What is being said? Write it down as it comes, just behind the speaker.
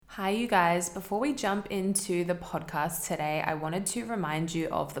Hi, you guys. Before we jump into the podcast today, I wanted to remind you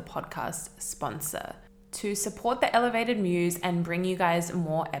of the podcast sponsor. To support the Elevated Muse and bring you guys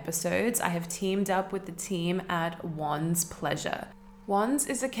more episodes, I have teamed up with the team at Wands Pleasure. Wands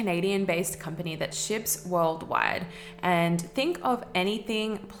is a Canadian based company that ships worldwide, and think of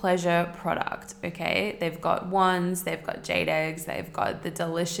anything pleasure product, okay? They've got wands, they've got jade eggs, they've got the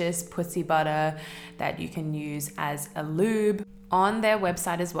delicious pussy butter that you can use as a lube. On their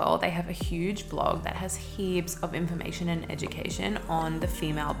website as well, they have a huge blog that has heaps of information and education on the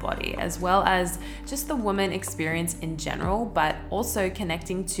female body, as well as just the woman experience in general, but also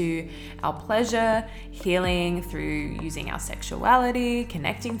connecting to our pleasure, healing through using our sexuality,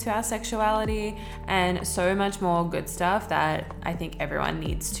 connecting to our sexuality, and so much more good stuff that I think everyone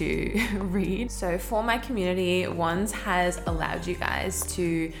needs to read. So for my community, Wands has allowed you guys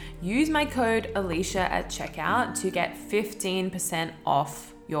to use my code Alicia at checkout to get 15%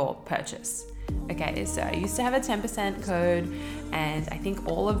 off your purchase. Okay, so I used to have a 10% code, and I think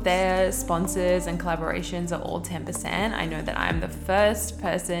all of their sponsors and collaborations are all 10%. I know that I'm the first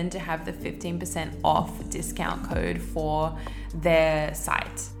person to have the 15% off discount code for their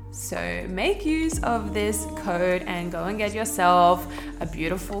site. So make use of this code and go and get yourself a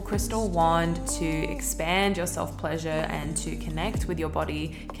beautiful crystal wand to expand your self-pleasure and to connect with your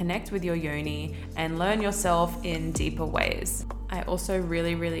body, connect with your yoni, and learn yourself in deeper ways. I also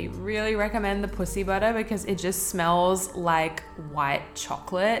really recommend the pussy butter because it just smells like white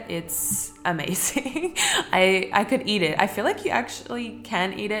chocolate. It's amazing. I could eat it. I feel like you actually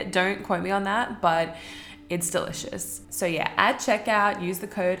can eat it. Don't quote me on that, but it's delicious. So yeah, at checkout, use the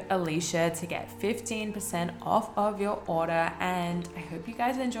code Alicia to get 15% off of your order, and I hope you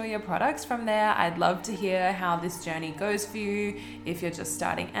guys enjoy your products from there. I'd love to hear how this journey goes for you. If you're just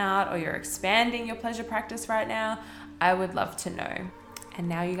starting out or you're expanding your pleasure practice right now, I would love to know. And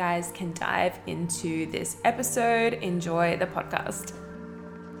now you guys can dive into this episode. Enjoy the podcast.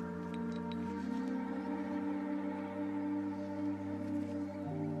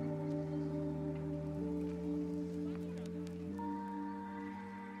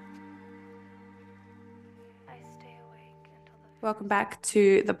 Welcome back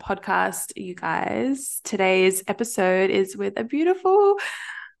to the podcast, you guys. Today's episode is with a beautiful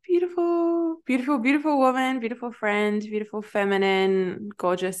woman, beautiful friend, beautiful feminine,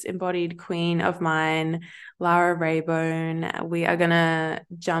 gorgeous embodied queen of mine, Lara Raybone. We are gonna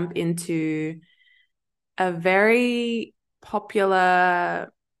jump into a very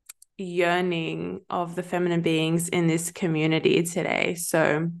popular yearning of the feminine beings in this community today.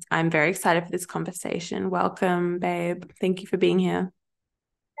 So I'm very excited for this conversation. Welcome, babe. Thank you for being here.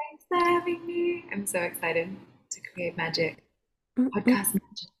 Thanks for having me. I'm so excited to create magic, podcast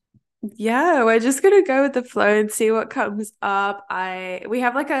magic. Yeah, we're just gonna go with the flow and see what comes up. We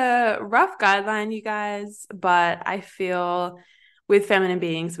have like a rough guideline, you guys, but I feel with feminine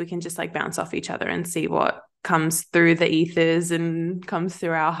beings we can just like bounce off each other and see what comes through the ethers and comes through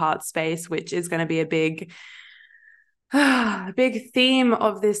our heart space, which is going to be a big big theme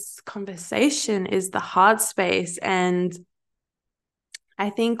of this conversation is the heart space. And I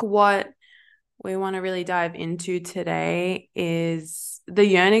think what we want to really dive into today is the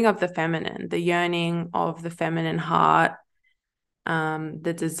yearning of the yearning of the feminine heart,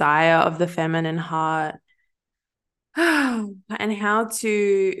 the desire of the feminine heart, and how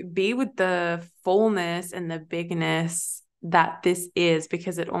to be with the fullness and the bigness that this is,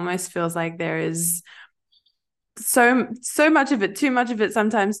 because it almost feels like there is so much of it, too much of it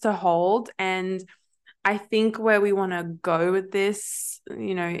sometimes to hold. And I think where we want to go with this,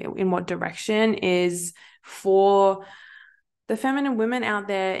 in what direction, is for the feminine women out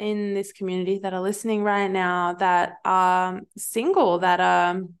there in this community that are listening right now that are single, that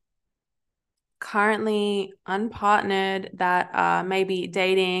are currently unpartnered, that are maybe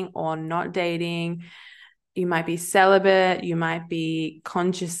dating or not dating. You might be celibate, you might be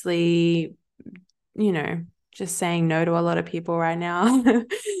consciously, just saying no to a lot of people right now.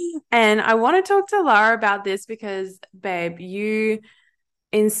 And I want to talk to Lara about this because, babe, you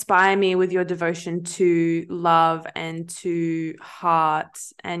inspire me with your devotion to love and to heart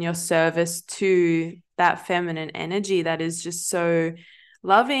and your service to that feminine energy that is just so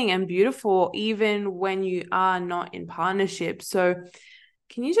loving and beautiful, even when you are not in partnership. So,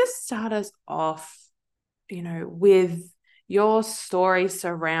 can you just start us off, with your story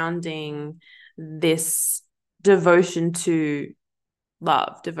surrounding this devotion to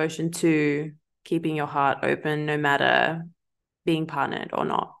love, devotion to keeping your heart open no matter being partnered or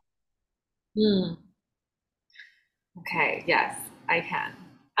not? Hmm. Okay, yes, I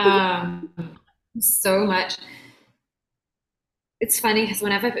can. So much. it's funny because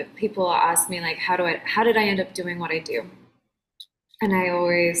whenever people ask me like how did I end up doing what I do? And I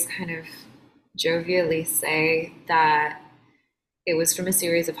always kind of jovially say that it was from a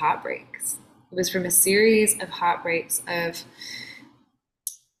series of heartbreaks. It was from a series of heartbreaks of,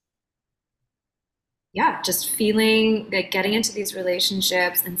 yeah, just feeling like getting into these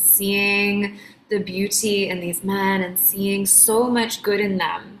relationships and seeing the beauty in these men and seeing so much good in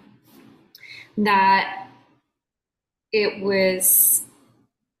them that it was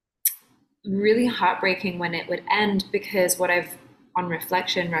really heartbreaking when it would end, because what I've on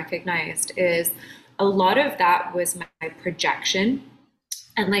reflection recognized is a lot of that was my projection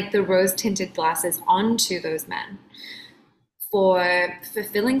and like the rose tinted glasses onto those men for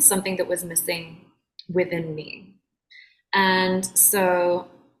fulfilling something that was missing within me. And so,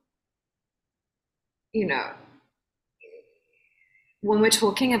 you know, when we're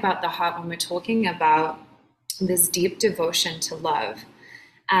talking about the heart, when we're talking about this deep devotion to love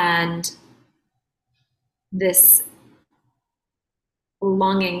and this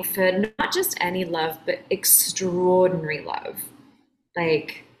longing for not just any love, but extraordinary love,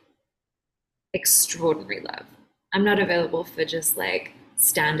 like extraordinary love. I'm not available for just like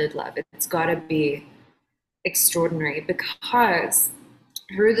standard love. It's got to be extraordinary, because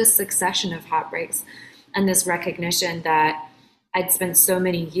through this succession of heartbreaks and this recognition that I'd spent so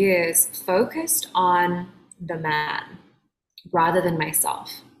many years focused on the man rather than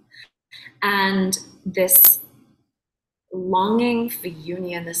myself, and this longing for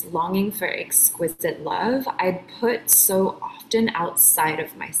union, this longing for exquisite love, I'd put so often outside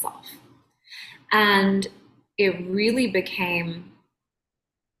of myself. And it really became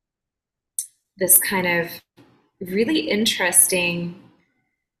this kind of really interesting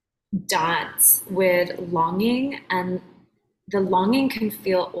dance with longing. And the longing can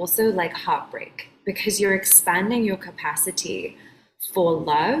feel also like heartbreak, because you're expanding your capacity for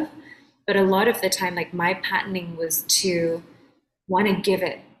love. But a lot of the time, like my patterning was to want to give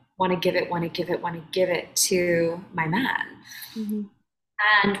it, want to give it, want to give it, want to give it to my man. Mm-hmm.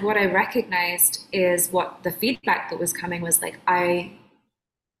 And what I recognized is what the feedback that was coming was like,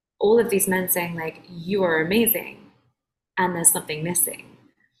 all of these men saying like, you are amazing and there's something missing.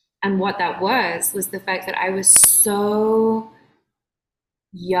 And what that was the fact that I was so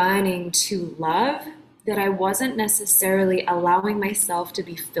yearning to love that I wasn't necessarily allowing myself to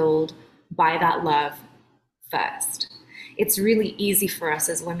be filled by that love first. It's really easy for us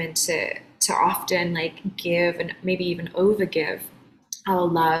as women to often like give and maybe even overgive our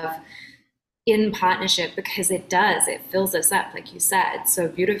love in partnership, because it fills us up, like you said, so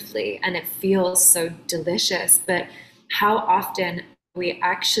beautifully, and it feels so delicious. But how often are we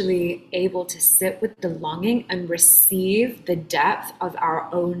actually able to sit with the longing and receive the depth of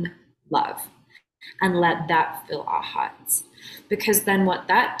our own love and let that fill our hearts? Because then what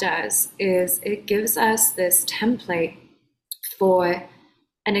that does is it gives us this template for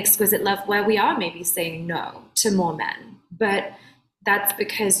an exquisite love where we are maybe saying no to more men, but that's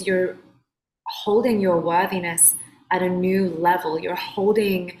because you're holding your worthiness at a new level. You're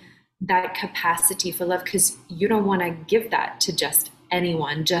holding that capacity for love because you don't want to give that to just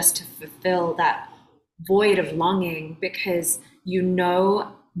anyone just to fulfill that void of longing, because you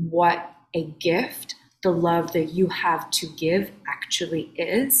know what a gift the love that you have to give actually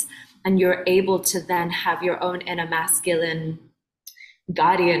is. And you're able to then have your own inner masculine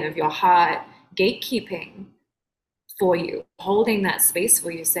guardian of your heart gatekeeping for you, holding that space for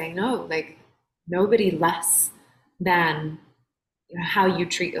you, saying, no, like nobody less than how you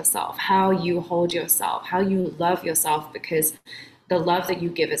treat yourself, how you hold yourself, how you love yourself, because the love that you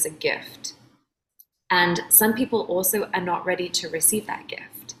give is a gift. And some people also are not ready to receive that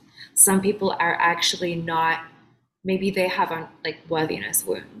gift. Some people are actually not, maybe they have like worthiness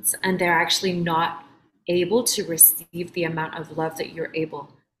wounds, and they're actually not able to receive the amount of love that you're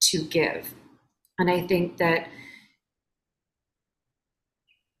able to give. And I think that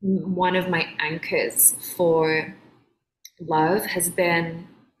one of my anchors for love has been,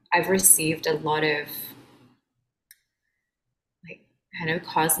 I've received a lot of like kind of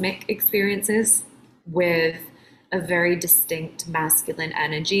cosmic experiences with a very distinct masculine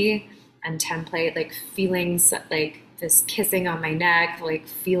energy and template, like feelings like this kissing on my neck, like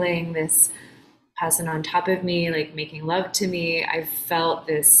feeling this person on top of me, like making love to me. I've felt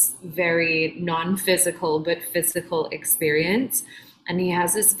this very non-physical but physical experience. And he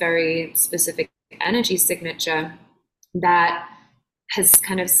has this very specific energy signature that has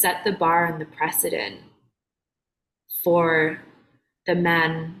kind of set the bar and the precedent for the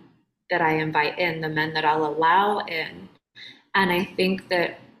men that I invite in, the men that I'll allow in. And I think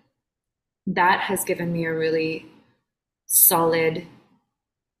that that has given me a really solid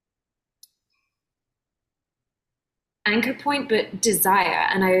anchor point, but desire.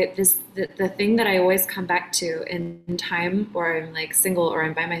 And the thing that I always come back to in time where I'm like single or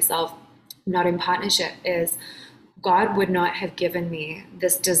I'm by myself, not in partnership, is God would not have given me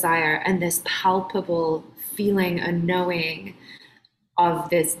this desire and this palpable feeling and knowing of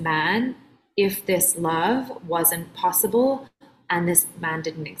this man if this love wasn't possible and this man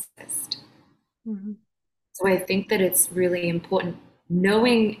didn't exist. Mm-hmm. So I think that it's really important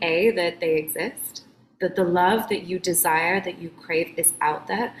knowing A, that they exist, that the love that you desire, that you crave is out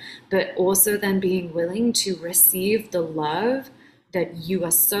there, but also then being willing to receive the love that you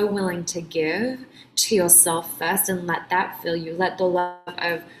are so willing to give to yourself first and let that fill you. Let the love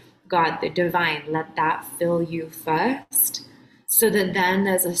of God, the divine, let that fill you first, so that then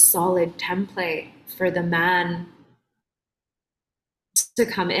there's a solid template for the man to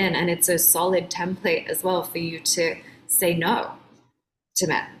come in, and it's a solid template as well for you to say no to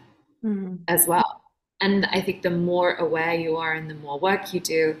men Mm-hmm. as well. And I think the more aware you are and the more work you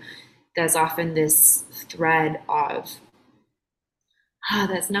do, there's often this thread of,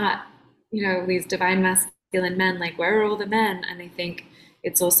 that's not, these divine masculine men, like, where are all the men? And I think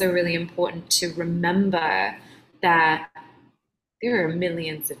it's also really important to remember that there are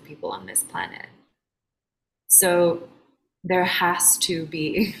millions of people on this planet. So there has to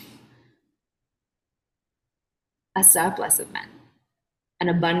be a surplus of men, an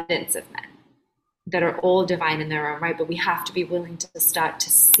abundance of men that are all divine in their own right, but we have to be willing to start to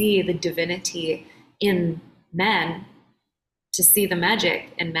see the divinity in men, to see the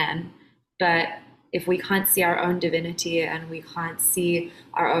magic in men. But if we can't see our own divinity and we can't see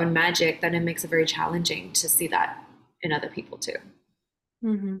our own magic, then it makes it very challenging to see that in other people too.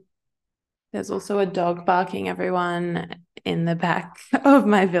 Mm-hmm. There's also a dog barking, everyone, in the back of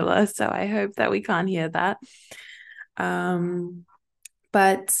my villa, so I hope that we can't hear that.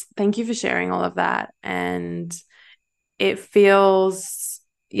 But thank you for sharing all of that. And it feels,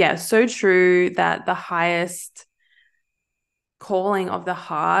 yeah, so true that the highest calling of the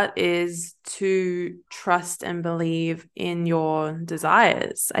heart is to trust and believe in your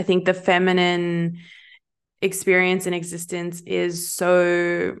desires. I think the feminine experience and existence is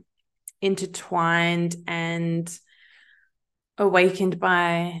so intertwined and awakened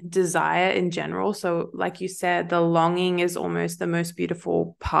by desire in general. So, like you said, the longing is almost the most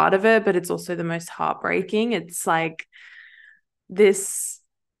beautiful part of it, but it's also the most heartbreaking. It's like this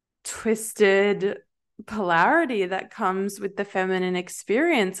twisted polarity that comes with the feminine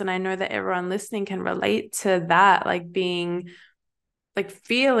experience. And I know that everyone listening can relate to that, like being, like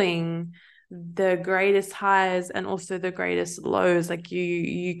feeling the greatest highs and also the greatest lows. Like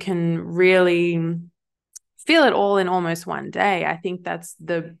you can really feel it all in almost one day. I think that's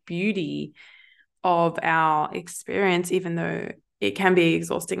the beauty of our experience, even though it can be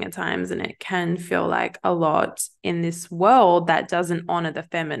exhausting at times and it can feel like a lot in this world that doesn't honor the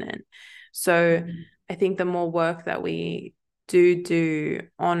feminine. So I think the more work that we do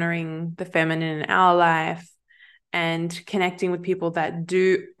honoring the feminine in our life and connecting with people that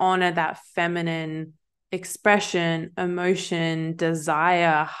do honor that feminine expression, emotion,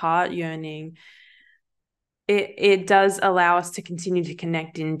 desire, heart yearning, it does allow us to continue to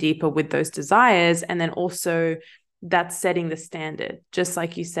connect in deeper with those desires. And then also that's setting the standard, just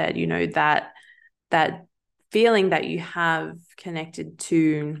like you said, that feeling that you have connected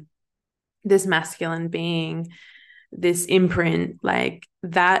to this masculine being, this imprint, like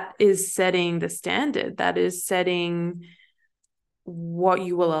that is setting the standard, that is setting what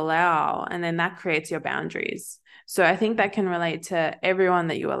you will allow, and then that creates your boundaries. So I think that can relate to everyone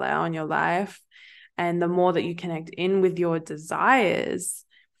that you allow in your life. And the more that you connect in with your desires,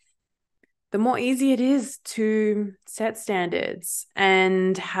 the more easy it is to set standards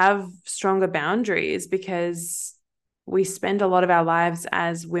and have stronger boundaries, because we spend a lot of our lives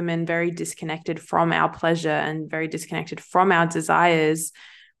as women very disconnected from our pleasure and very disconnected from our desires,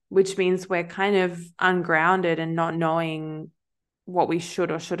 which means we're kind of ungrounded and not knowing what we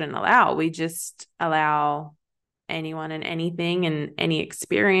should or shouldn't allow. We just allow anyone and anything and any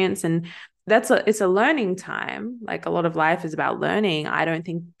experience. And it's a learning time. Like a lot of life is about learning. I don't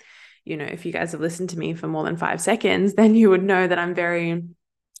think, if you guys have listened to me for more than 5 seconds, then you would know that I'm very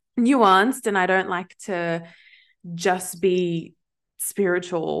nuanced and I don't like to just be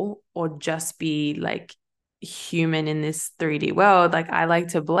spiritual or just be like human in this 3D world. Like I like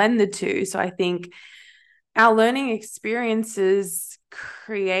to blend the two. So I think our learning experiences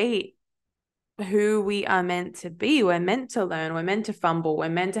create who we are meant to be. We're meant to learn, we're meant to fumble, we're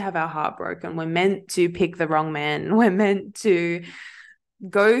meant to have our heart broken, we're meant to pick the wrong man, we're meant to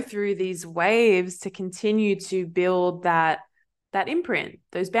go through these waves to continue to build that imprint,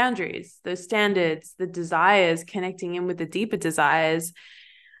 those boundaries, those standards, the desires, connecting in with the deeper desires.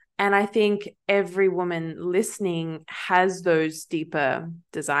 And I think every woman listening has those deeper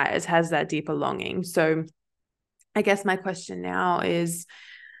desires, has that deeper longing. So I guess my question now is,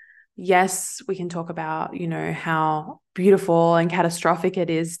 yes, we can talk about, how beautiful and catastrophic it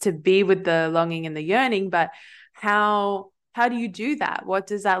is to be with the longing and the yearning, but how do you do that? What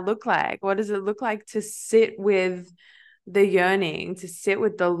does that look like? What does it look like to sit with the yearning, to sit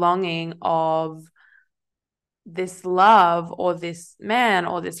with the longing of this love or this man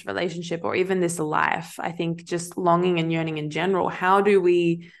or this relationship or even this life? I think just longing and yearning in general, how do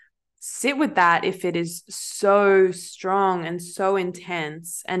we sit with that if it is so strong and so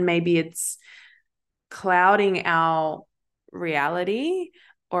intense, and maybe it's clouding our reality,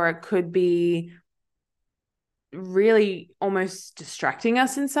 or it could be really almost distracting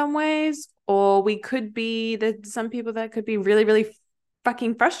us in some ways, or we could be some people that could be really, really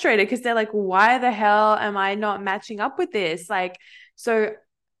fucking frustrated because they're like, why the hell am I not matching up with this? Like, so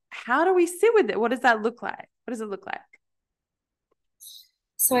how do we sit with it? What does that look like? What does it look like?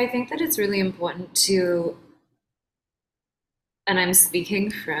 So I think that it's really important to, and I'm speaking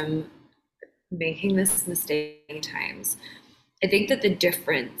from making this mistake many times, I think that the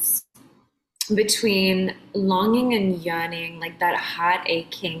difference between longing and yearning, like that heart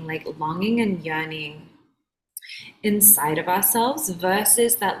aching, like longing and yearning inside of ourselves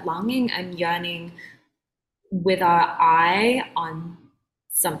versus that longing and yearning with our eye on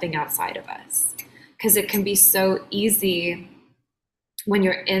something outside of us. Because it can be so easy when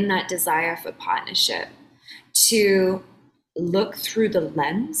you're in that desire for partnership to look through the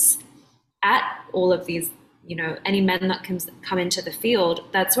lens at all of these, any men that come into the field.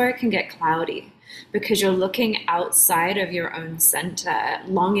 That's where it can get cloudy because you're looking outside of your own center,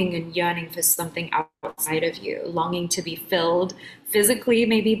 longing and yearning for something outside of you, longing to be filled physically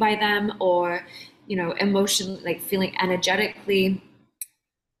maybe by them, or emotionally, like feeling energetically,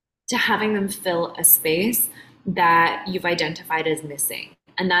 to having them fill a space that you've identified as missing.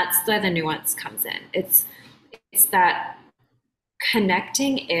 And that's where the nuance comes in. It's that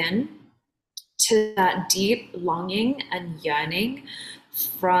connecting in to that deep longing and yearning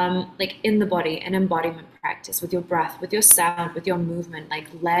from, like, in the body, an embodiment practice with your breath, with your sound, with your movement, like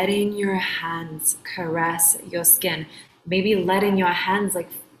letting your hands caress your skin, maybe letting your hands like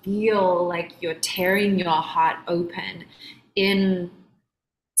feel like you're tearing your heart open in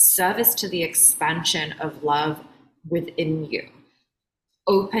service to the expansion of love within you,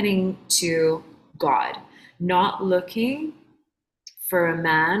 opening to God, not looking for a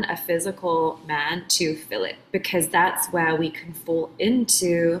man, a physical man, to fill it, because that's where we can fall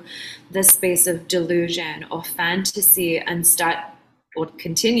into the space of delusion or fantasy and start or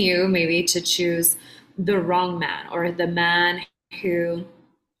continue maybe to choose the wrong man, or the man who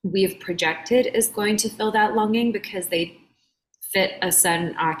we've projected is going to fill that longing because they fit a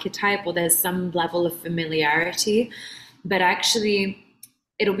certain archetype or there's some level of familiarity. But actually,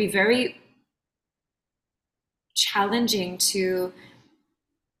 it'll be very challenging to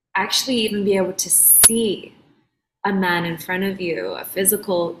actually even be able to see a man in front of you, a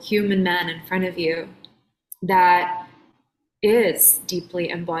physical human man in front of you that is deeply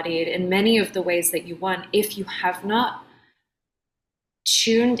embodied in many of the ways that you want, if you have not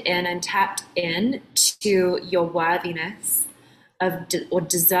tuned in and tapped in to your worthiness or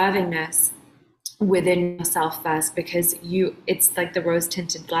deservingness within yourself first, because it's like the rose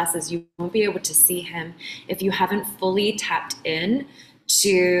tinted glasses. You won't be able to see him if you haven't fully tapped in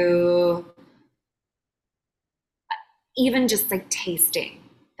to even just like tasting.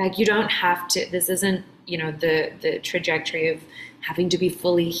 Like, you don't have to, this isn't, the trajectory of having to be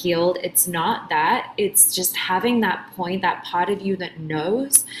fully healed. It's not that. It's just having that point, that part of you that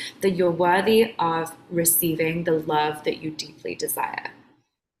knows that you're worthy of receiving the love that you deeply desire.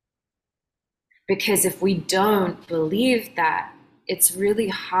 Because if we don't believe that, it's really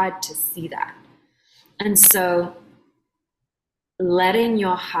hard to see that. And so letting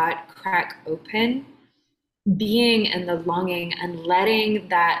your heart crack open, being in the longing, and letting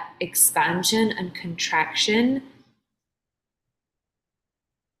that expansion and contraction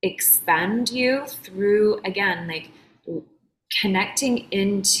expand you through, again, like connecting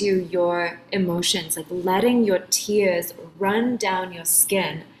into your emotions, like letting your tears run down your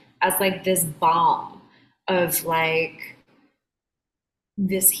skin as like this balm of like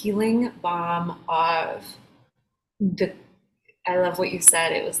this healing balm of the, I love what you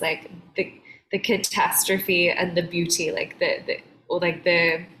said. It was like the catastrophe and the beauty, like the or like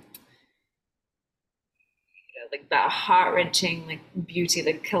the like that heart-wrenching like beauty,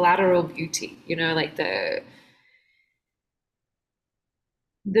 the collateral beauty, like the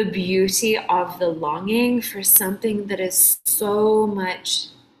beauty of the longing for something that is so much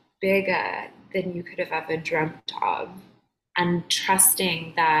bigger than you could have ever dreamt of, and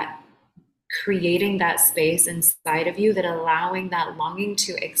trusting that, creating that space inside of you, that allowing that longing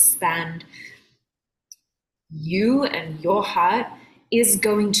to expand you and your heart is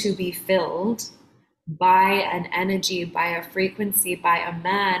going to be filled by an energy, by a frequency, by a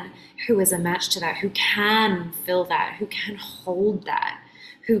man who is a match to that, who can fill that, who can hold that,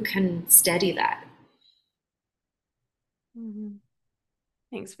 who can steady that. Mm-hmm.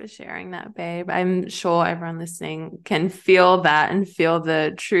 Thanks for sharing that, babe. I'm sure everyone listening can feel that and feel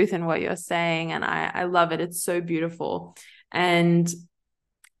the truth in what you're saying. And I love it. It's so beautiful. And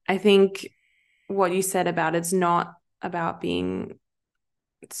I think what you said about it's not about being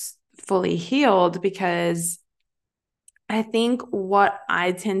fully healed, because I think what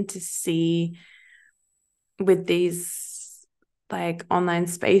I tend to see with these like online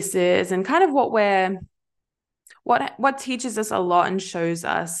spaces and kind of what teaches us a lot and shows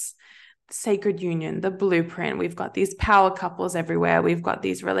us sacred union, the blueprint. We've got these power couples everywhere. We've got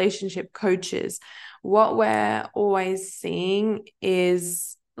these relationship coaches. What we're always seeing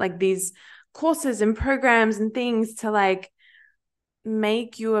is like these courses and programs and things to like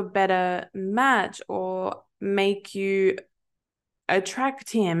make you a better match or make you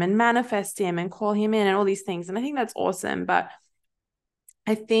attract him and manifest him and call him in and all these things. And I think that's awesome. But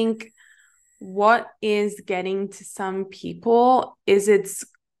I think what is getting to some people is it's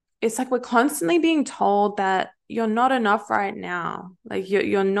like we're constantly being told that you're not enough right now. Like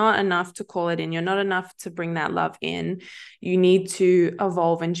you're not enough to call it in. You're not enough to bring that love in. You need to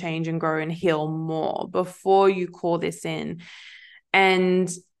evolve and change and grow and heal more before you call this in. And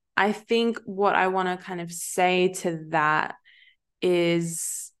I think what I want to kind of say to that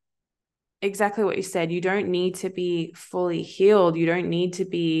is exactly what you said. You don't need to be fully healed. You don't need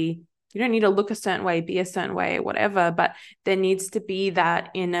to look a certain way, be a certain way, whatever, but there needs to be that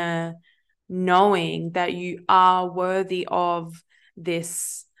inner knowing that you are worthy of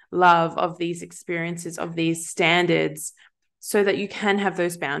this love, of these experiences, of these standards, so that you can have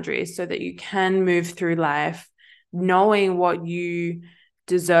those boundaries, so that you can move through life knowing what you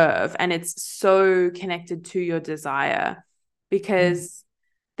deserve. And it's so connected to your desire, because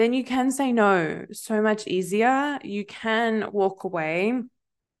then you can say no so much easier. You can walk away.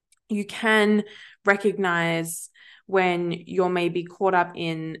 You can recognize when you're maybe caught up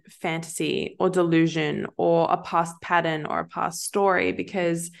in fantasy or delusion or a past pattern or a past story,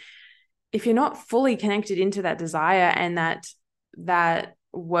 because if you're not fully connected into that desire and that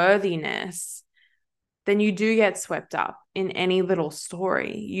worthiness, then you do get swept up in any little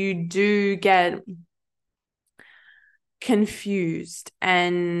story. You do get confused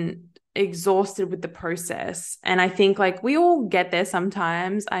and exhausted with the process. And I think like we all get there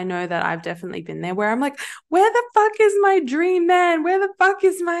sometimes. I know that I've definitely been there, where I'm like, where the fuck is my dream man? Where the fuck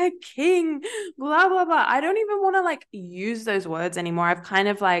is my king? Blah, blah, blah. I don't even want to like use those words anymore. I've kind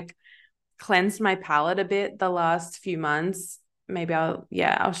of like cleansed my palate a bit the last few months. Maybe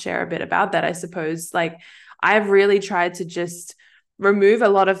I'll share a bit about that, I suppose. Like I've really tried to just remove a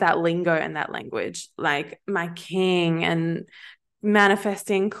lot of that lingo and that language, like my king and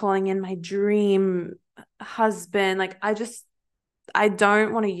manifesting, calling in my dream husband. Like I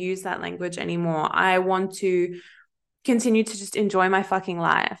don't want to use that language anymore. I want to continue to just enjoy my fucking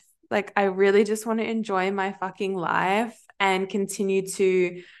life. Like I really just want to enjoy my fucking life and continue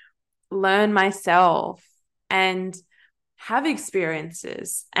to learn myself and have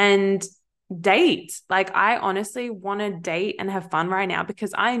experiences and date. Like I honestly want to date and have fun right now,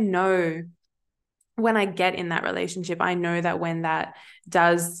 because I know when I get in that relationship, I know that when that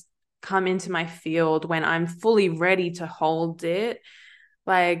does come into my field, when I'm fully ready to hold it,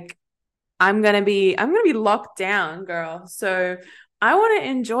 like I'm gonna be locked down, girl. So I want to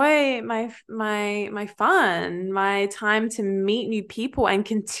enjoy my fun, my time to meet new people and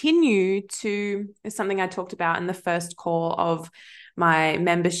continue to, is something I talked about in the first call of my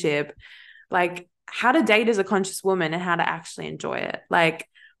membership, like how to date as a conscious woman and how to actually enjoy it. Like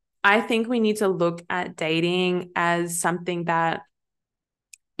I think we need to look at dating as something that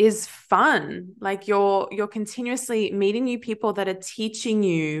is fun. Like you're continuously meeting new people that are teaching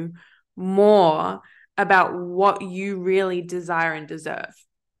you more about what you really desire and deserve.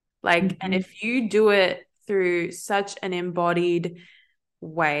 Like, and if you do it through such an embodied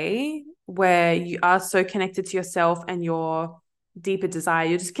way where you are so connected to yourself and your deeper desire,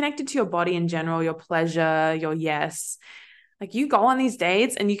 you're just connected to your body in general, your pleasure, your yes. Like you go on these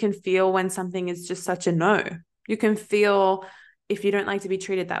dates and you can feel when something is just such a no. You can feel if you don't like to be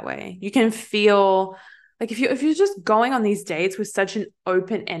treated that way. You can feel like if you're just going on these dates with such an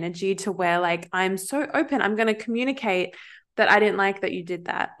open energy to where like I'm so open, I'm going to communicate that I didn't like that you did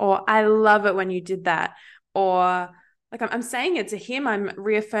that, or I love it when you did that, or like I'm saying it to him, I'm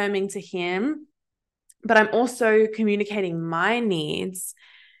reaffirming to him, but I'm also communicating my needs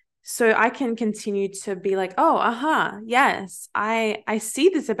so I can continue to be like, oh, yes, I see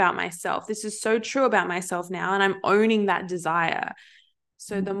this about myself. This is so true about myself now, and I'm owning that desire.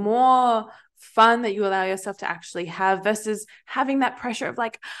 So the more fun that you allow yourself to actually have versus having that pressure of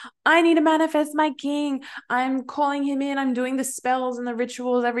like, I need to manifest my king. I'm calling him in. I'm doing the spells and the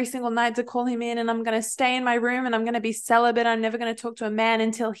rituals every single night to call him in, and I'm going to stay in my room and I'm going to be celibate. I'm never going to talk to a man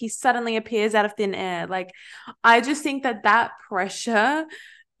until he suddenly appears out of thin air. Like, I just think that pressure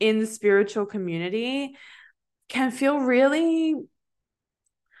in the spiritual community can feel really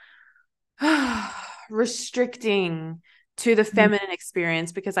restricting to the feminine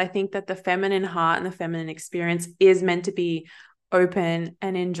experience, because I think that the feminine heart and the feminine experience is meant to be open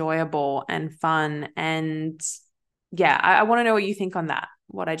and enjoyable and fun. And yeah, I want to know what you think on that,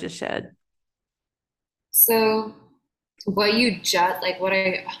 what I just shared. So what you just like what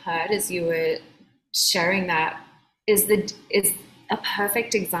I heard as you were sharing that is a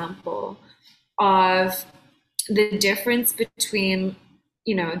perfect example of the difference between,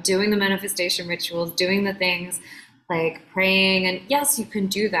 doing the manifestation rituals, doing the things like praying, and yes, you can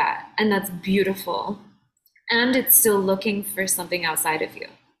do that, and that's beautiful. And it's still looking for something outside of you.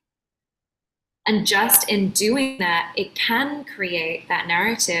 And just in doing that, it can create that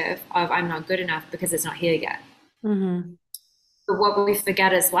narrative of I'm not good enough because it's not here yet. Mm-hmm. But what we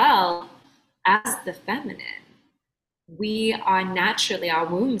forget as well, as the feminine, our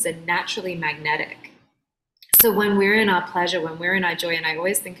wombs are naturally magnetic. So when we're in our pleasure, when we're in our joy, and I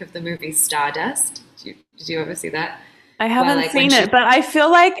always think of the movie Stardust. Did you ever see that? I Where haven't like when seen she it, but I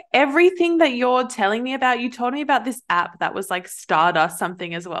feel like everything that you're telling me about, you told me about this app that was like Stardust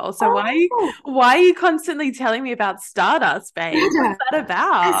something as well. So oh, why are you constantly telling me about Stardust, babe? What's Stardust, that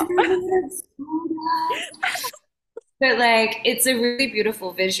because about? you're Stardust. But like it's a really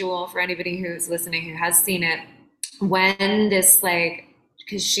beautiful visual for anybody who's listening who has seen it. When this like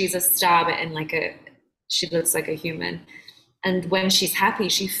because she's a star but in like a she looks like a human. And when she's happy,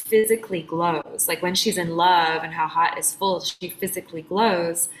 she physically glows. Like when she's in love and her heart is full, she physically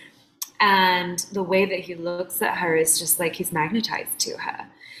glows. And the way that he looks at her is just like he's magnetized to her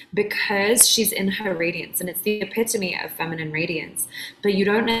because she's in her radiance. And it's the epitome of feminine radiance. But you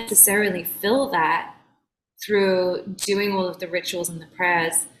don't necessarily feel that through doing all of the rituals and the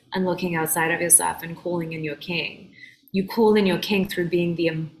prayers and looking outside of yourself and calling in your king. You call in your king through being the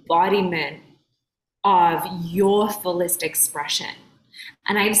embodiment of your fullest expression.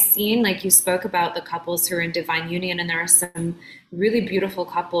 And I've seen, like you spoke about the couples who are in divine union, and there are some really beautiful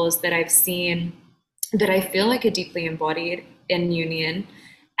couples that I've seen that I feel like are deeply embodied in union.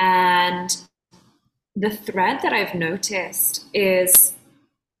 And the thread that I've noticed is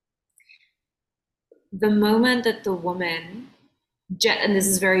the moment that the woman, and this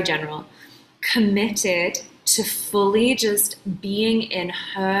is very general, committed to fully just being in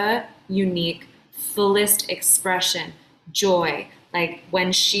her unique, fullest expression, joy. Like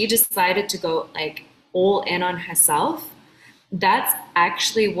when she decided to go like all in on herself, that's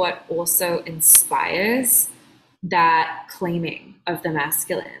actually what also inspires that claiming of the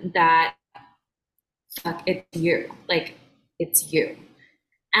masculine, that fuck, it's you, like it's you.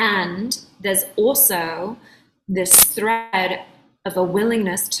 And there's also this thread of a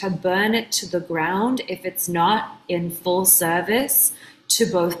willingness to burn it to the ground if it's not in full service to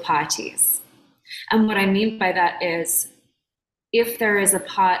both parties. And what I mean by that is if there is a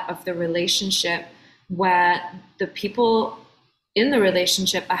part of the relationship where the people in the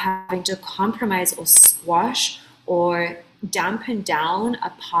relationship are having to compromise or squash or dampen down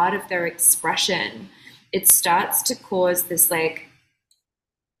a part of their expression, it starts to cause this like,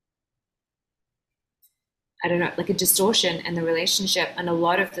 I don't know, like a distortion in the relationship. And a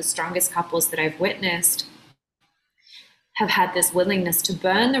lot of the strongest couples that I've witnessed have had this willingness to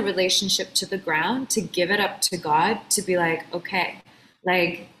burn the relationship to the ground, to give it up to God, to be like, okay,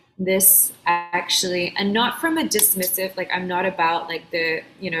 like this actually, and not from a dismissive, like I'm not about like the,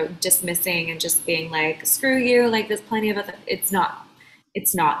 dismissing and just being like, screw you, like there's plenty of other, it's not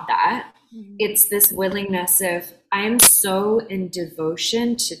that. Mm-hmm. It's this willingness of, I'm so in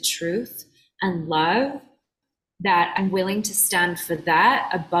devotion to truth and love that I'm willing to stand for that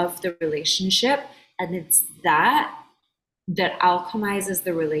above the relationship. And it's that alchemizes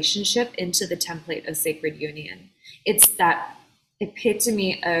the relationship into the template of sacred union. It's that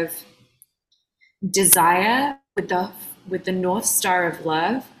epitome of desire with the North Star of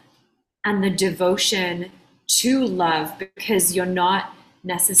love and the devotion to love, because you're not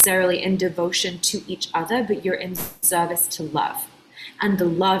necessarily in devotion to each other, but you're in service to love. And the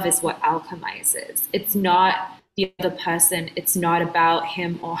love is what alchemizes. It's not the other person, it's not about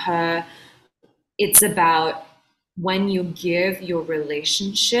him or her. It's about when you give your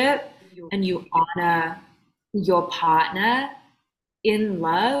relationship and you honor your partner in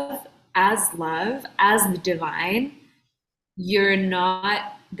love, as the divine, you're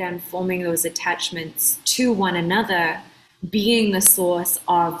not then forming those attachments to one another, being the source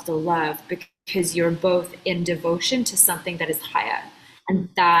of the love, because you're both in devotion to something that is higher. And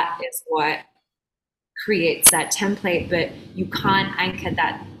that is what creates that template, but you can't anchor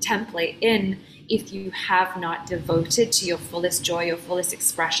that template in if you have not devoted to your fullest joy, your fullest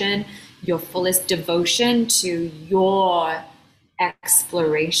expression, your fullest devotion to your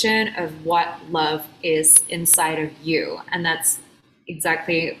exploration of what love is inside of you. And that's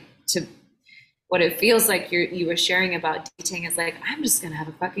exactly to what it feels like you were sharing about dating. Is like, I'm just gonna have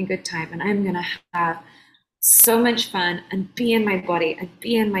a fucking good time, and I'm gonna have so much fun and be in my body and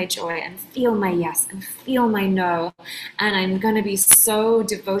be in my joy and feel my yes and feel my no. And I'm going to be so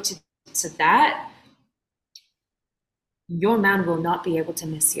devoted to that. Your man will not be able to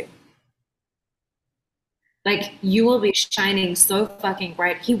miss you. Like, you will be shining so fucking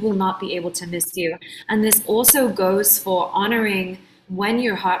bright, he will not be able to miss you. And this also goes for honoring when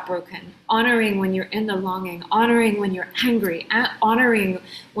you're heartbroken, honoring when you're in the longing, honoring when you're angry, honoring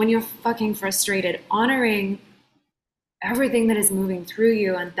when you're fucking frustrated, honoring everything that is moving through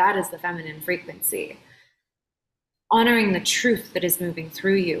you. And that is the feminine frequency. Honoring the truth that is moving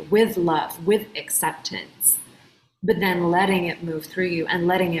through you with love, with acceptance, but then letting it move through you and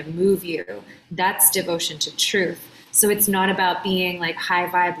letting it move you. That's devotion to truth. So it's not about being like high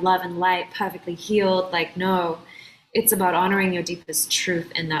vibe, love and light, perfectly healed. Like, no, it's about honoring your deepest truth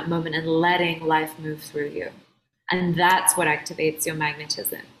in that moment and letting life move through you. And that's what activates your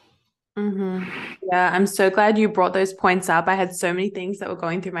magnetism. Mm-hmm. Yeah, I'm so glad you brought those points up. I had so many things that were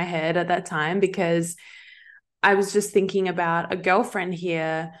going through my head at that time, because I was just thinking about a girlfriend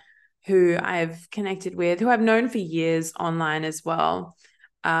here who I've connected with, who I've known for years online as well.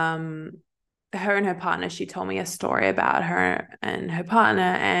 Her and her partner, she told me a story about her and her partner,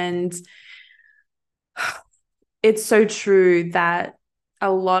 and it's so true that a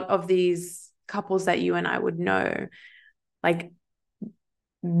lot of these couples that you and I would know, like,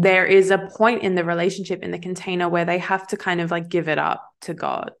 there is a point in the relationship, in the container, where they have to kind of like give it up to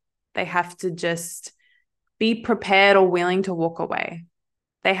God. They have to just be prepared or willing to walk away.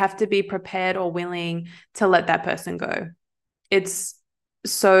 They have to be prepared or willing to let that person go. It's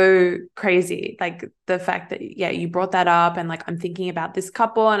so crazy. Like, the fact that, yeah, you brought that up, and like, I'm thinking about this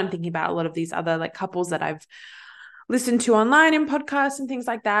couple, and I'm thinking about a lot of these other like couples that I've listened to online in podcasts and things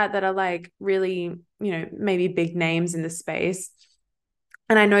like that, that are like really, maybe big names in the space.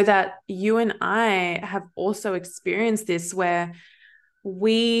 And I know that you and I have also experienced this, where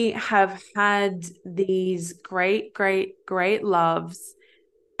we have had these great, great, great loves,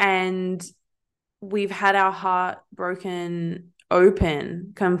 and we've had our heart broken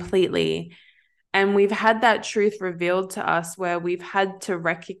open completely. And we've had that truth revealed to us, where we've had to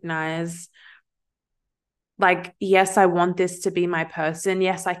recognize, like, yes, I want this to be my person.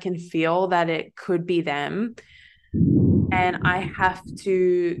 Yes, I can feel that it could be them. And I have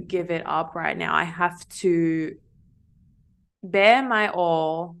to give it up right now. I have to bear my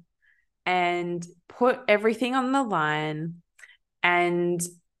all and put everything on the line and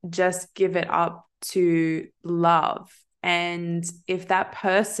just give it up to love. And if that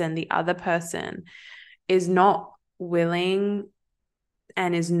person, the other person, is not willing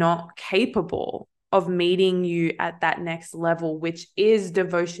and is not capable of meeting you at that next level, which is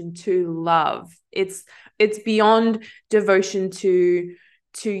devotion to love, it's beyond devotion to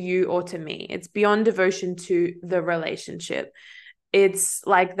you or to me. It's beyond devotion to the relationship. It's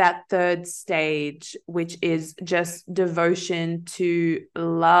like that third stage, which is just devotion to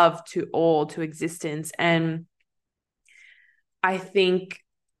love, to all, to existence. And I think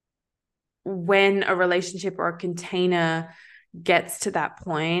when a relationship or a container gets to that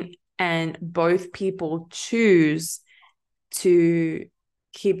point, and both people choose to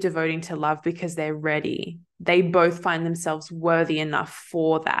keep devoting to love because they're ready, they both find themselves worthy enough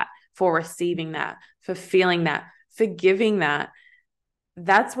for that, for receiving that, for feeling that, for giving that,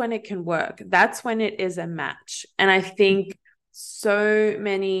 that's when it can work. That's when it is a match. And I think so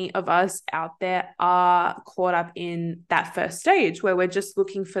many of us out there are caught up in that first stage where we're just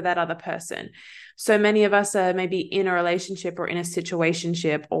looking for that other person. So many of us are maybe in a relationship or in a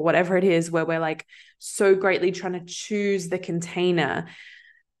situationship or whatever it is, where we're like so greatly trying to choose the container.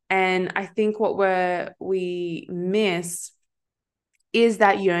 And I think what we miss is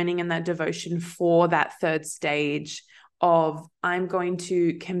that yearning and that devotion for that third stage of, I'm going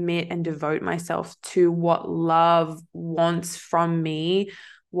to commit and devote myself to what love wants from me,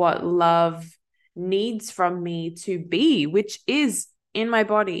 what love needs from me to be, which is in my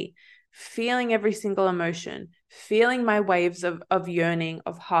body, feeling every single emotion, feeling my waves of yearning,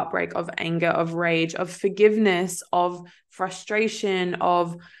 of heartbreak, of anger, of rage, of forgiveness, of frustration,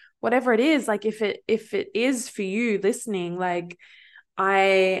 of whatever it is. Like if it is for you listening, like,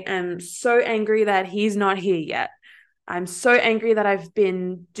 I am so angry that he's not here yet. I'm so angry that I've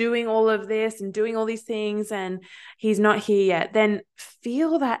been doing all of this and doing all these things and he's not here yet. Then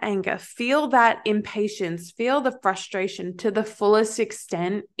feel that anger, feel that impatience, feel the frustration to the fullest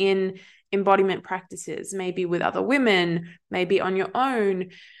extent in embodiment practices, maybe with other women, maybe on your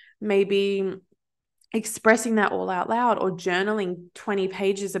own, maybe expressing that all out loud or journaling 20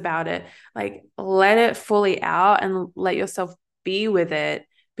 pages about it. Like, let it fully out and let yourself be with it,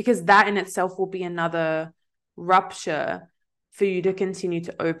 because that in itself will be another rupture for you to continue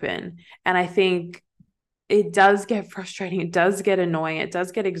to open. And I think it does get frustrating, it does get annoying, it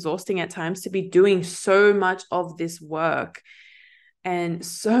does get exhausting at times to be doing so much of this work and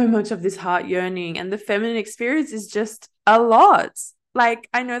so much of this heart yearning, and the feminine experience is just a lot. Like,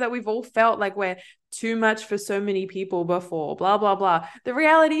 I know that we've all felt like we're too much for so many people before, blah blah blah. The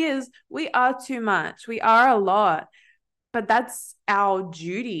reality is we are too much, we are a lot, but that's our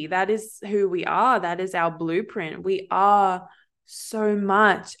duty. That is who we are. That is our blueprint. We are so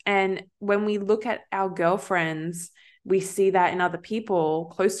much. And when we look at our girlfriends, we see that in other people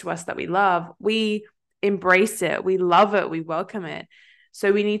close to us that we love. We embrace it. We love it. We welcome it.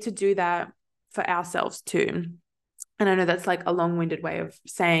 So we need to do that for ourselves too. And I know that's like a long-winded way of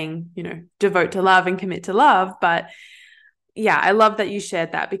saying, devote to love and commit to love. But yeah, I love that you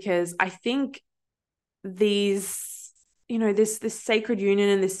shared that, because I think this sacred union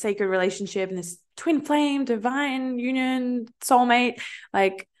and this sacred relationship and this twin flame, divine union, soulmate,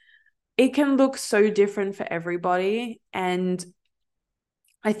 like, it can look so different for everybody. And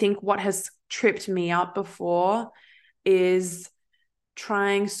I think what has tripped me up before is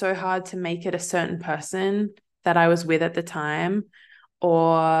trying so hard to make it a certain person that I was with at the time,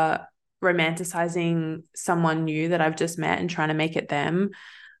 or romanticizing someone new that I've just met and trying to make it them.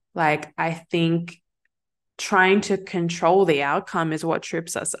 Like, I think trying to control the outcome is what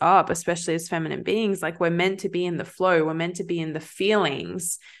trips us up, especially as feminine beings. Like, we're meant to be in the flow, we're meant to be in the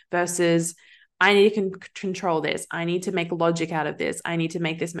feelings, versus I need to control this, I need to make logic out of this, I need to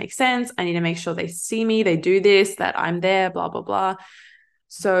make this make sense, I need to make sure they see me, they do this, that I'm there, blah blah blah.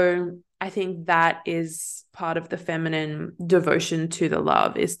 So I think that is part of the feminine devotion to the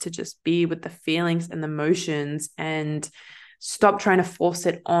love, is to just be with the feelings and the emotions and stop trying to force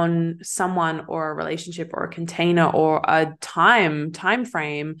it on someone or a relationship or a container or a time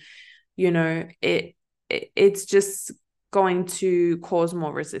frame. It's just going to cause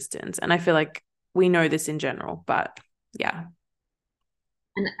more resistance. And I feel like we know this in general, but yeah.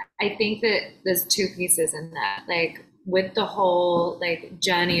 And I think that there's two pieces in that. Like, with the whole like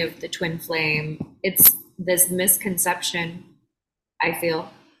journey of the twin flame, it's this misconception, I feel,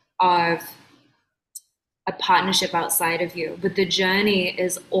 of a partnership outside of you, but the journey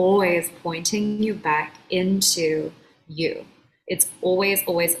is always pointing you back into you. It's always,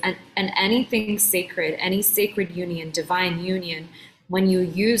 and anything sacred, any sacred union, divine union, when you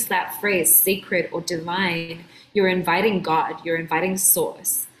use that phrase sacred or divine, you're inviting God, you're inviting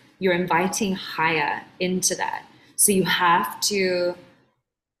source, you're inviting higher into that. So you have to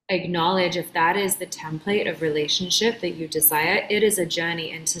acknowledge, if that is the template of relationship that you desire, it is a journey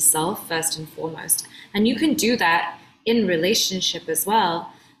into self first and foremost. And you can do that in relationship as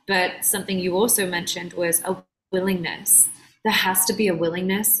well. But something you also mentioned was a willingness. There has to be a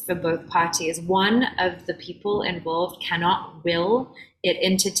willingness for both parties. One of the people involved cannot will it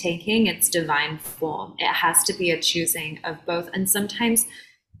into taking its divine form. It has to be a choosing of both. And sometimes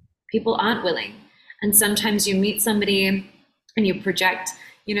people aren't willing. And sometimes you meet somebody and you project,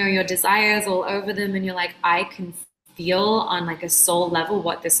 your desires all over them, and you're like, I can feel on like a soul level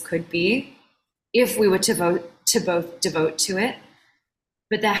what this could be if we were to both devote to it.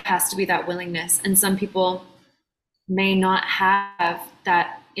 But there has to be that willingness. And some people may not have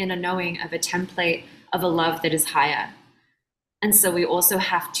that inner knowing of a template of a love that is higher. And so we also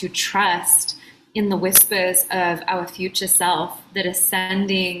have to trust in the whispers of our future self that are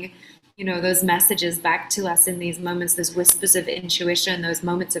sending, those messages back to us in these moments, those whispers of intuition, those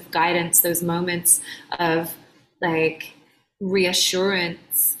moments of guidance, those moments of like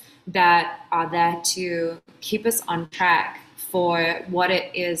reassurance that are there to keep us on track for what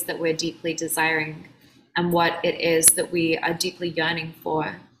it is that we're deeply desiring and what it is that we are deeply yearning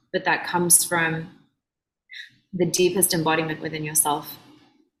for, but that comes from the deepest embodiment within yourself.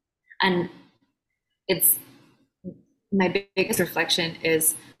 And it's my biggest reflection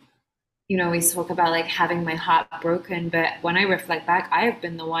is, we talk about like having my heart broken, but when I reflect back, I have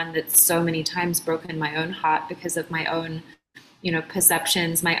been the one that's so many times broken my own heart because of my own,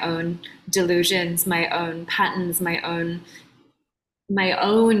 perceptions, my own delusions, my own patterns, my own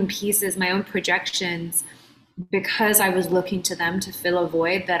pieces, my own projections, because I was looking to them to fill a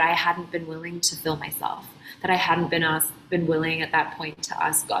void that I hadn't been willing to fill myself, that I hadn't been willing at that point to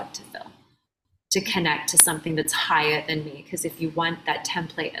ask God to fill, to connect to something that's higher than me. Because if you want that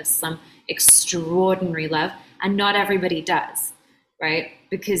template of some extraordinary love, and not everybody does, right?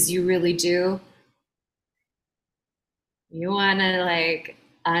 Because you really do, you want to like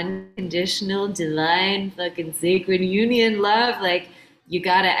unconditional, divine, fucking sacred union love, like you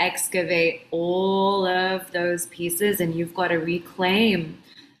got to excavate all of those pieces and you've got to reclaim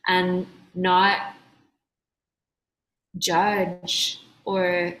and not judge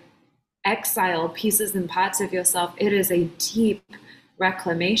or exile pieces and parts of yourself. It is a deep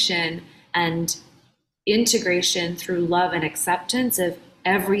reclamation and integration through love and acceptance of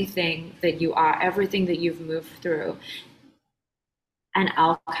everything that you are, everything that you've moved through, and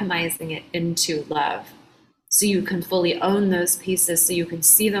alchemizing it into love. So you can fully own those pieces, so you can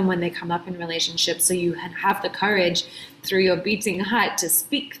see them when they come up in relationships, so you can have the courage through your beating heart to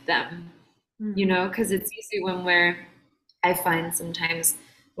speak them, because it's easy I find sometimes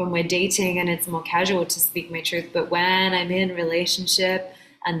when we're dating and it's more casual to speak my truth, but when I'm in relationship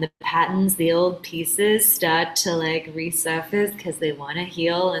and the patterns, the old pieces start to like resurface because they want to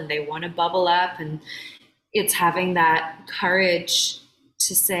heal and they want to bubble up, and it's having that courage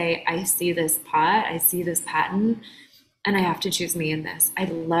to say, I see this part, I see this pattern, and I have to choose me in this. I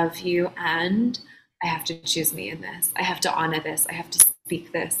love you, and I have to choose me in this. I have to honor this. I have to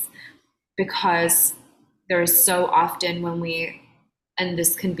speak this, because there is so often when and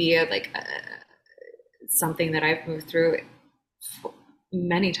this can be something that I've moved through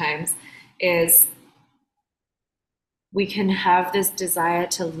many times, is we can have this desire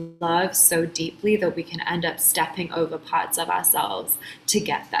to love so deeply that we can end up stepping over parts of ourselves to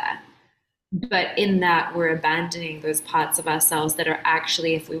get there. But in that, we're abandoning those parts of ourselves that are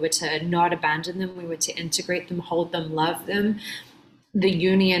actually, if we were to not abandon them, we were to integrate them, hold them, love them, the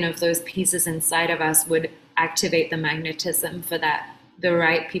union of those pieces inside of us would activate the magnetism for the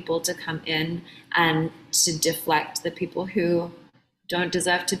right people to come in and to deflect the people who don't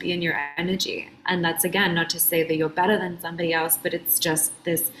deserve to be in your energy. And that's, again, not to say that you're better than somebody else, but it's just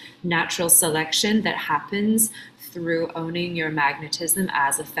this natural selection that happens through owning your magnetism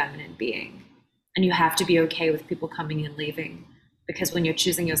as a feminine being. And you have to be okay with people coming and leaving, because when you're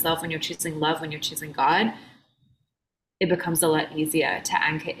choosing yourself, when you're choosing love, when you're choosing God, it becomes a lot easier to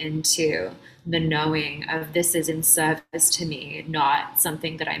anchor into the knowing of, this is in service to me, not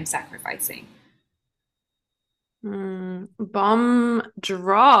something that I'm sacrificing. Bomb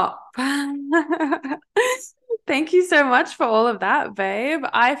drop. Thank you so much for all of that, babe.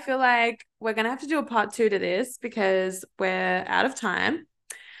 I feel like we're gonna have to do a part 2 to this because we're out of time.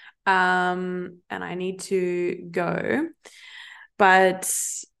 And I need to go. But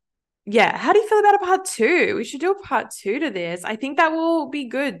yeah, how do you feel about a part 2? We should do a part 2 to this. I think that will be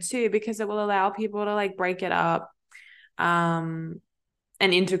good too, because it will allow people to like break it up and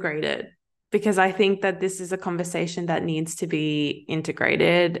integrate it. Because I think that this is a conversation that needs to be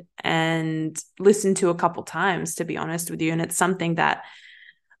integrated and listened to a couple times, to be honest with you. And it's something that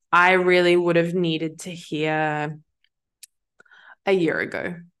I really would have needed to hear a year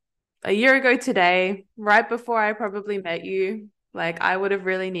ago. A year ago today, right before I probably met you. Like, I would have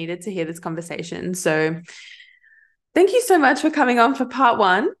really needed to hear this conversation. So thank you so much for coming on for part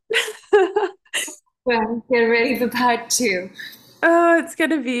 1. Well, get ready for part 2. Oh, it's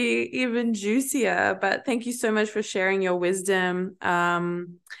going to be even juicier. But thank you so much for sharing your wisdom.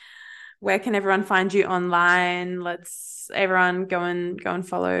 Where can everyone find you online? Let's everyone go and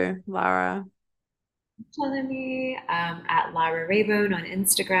follow Lara. Follow me at Lara Raybone on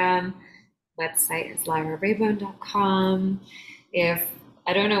Instagram. Website is laraRaybone.com. If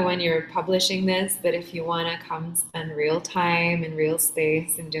I don't know when you're publishing this, but if you want to come spend real time in real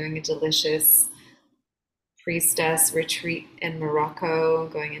space and doing a delicious priestess retreat in Morocco,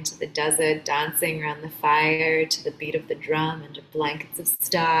 going into the desert, dancing around the fire to the beat of the drum under blankets of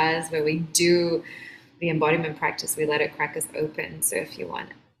stars, where we do the embodiment practice. We let it crack us open. So if you want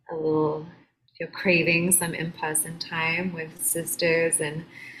a little, if you're craving some in-person time with sisters and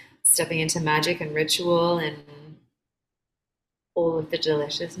stepping into magic and ritual and all of the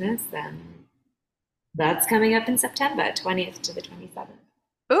deliciousness, then that's coming up in September, 20th to the 27th.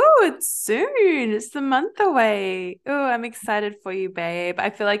 Oh, it's soon. It's the month away. Oh, I'm excited for you, babe. I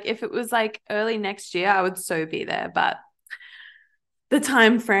feel like if it was like early next year, I would so be there, but the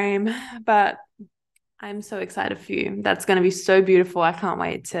time frame. But I'm so excited for you. That's going to be so beautiful. I can't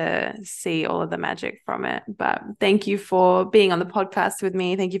wait to see all of the magic from it. But thank you for being on the podcast with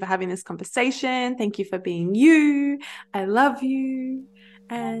me. Thank you for having this conversation. Thank you for being you. I love you.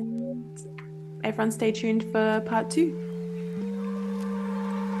 And everyone stay tuned for part 2.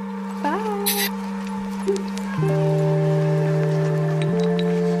 Bye.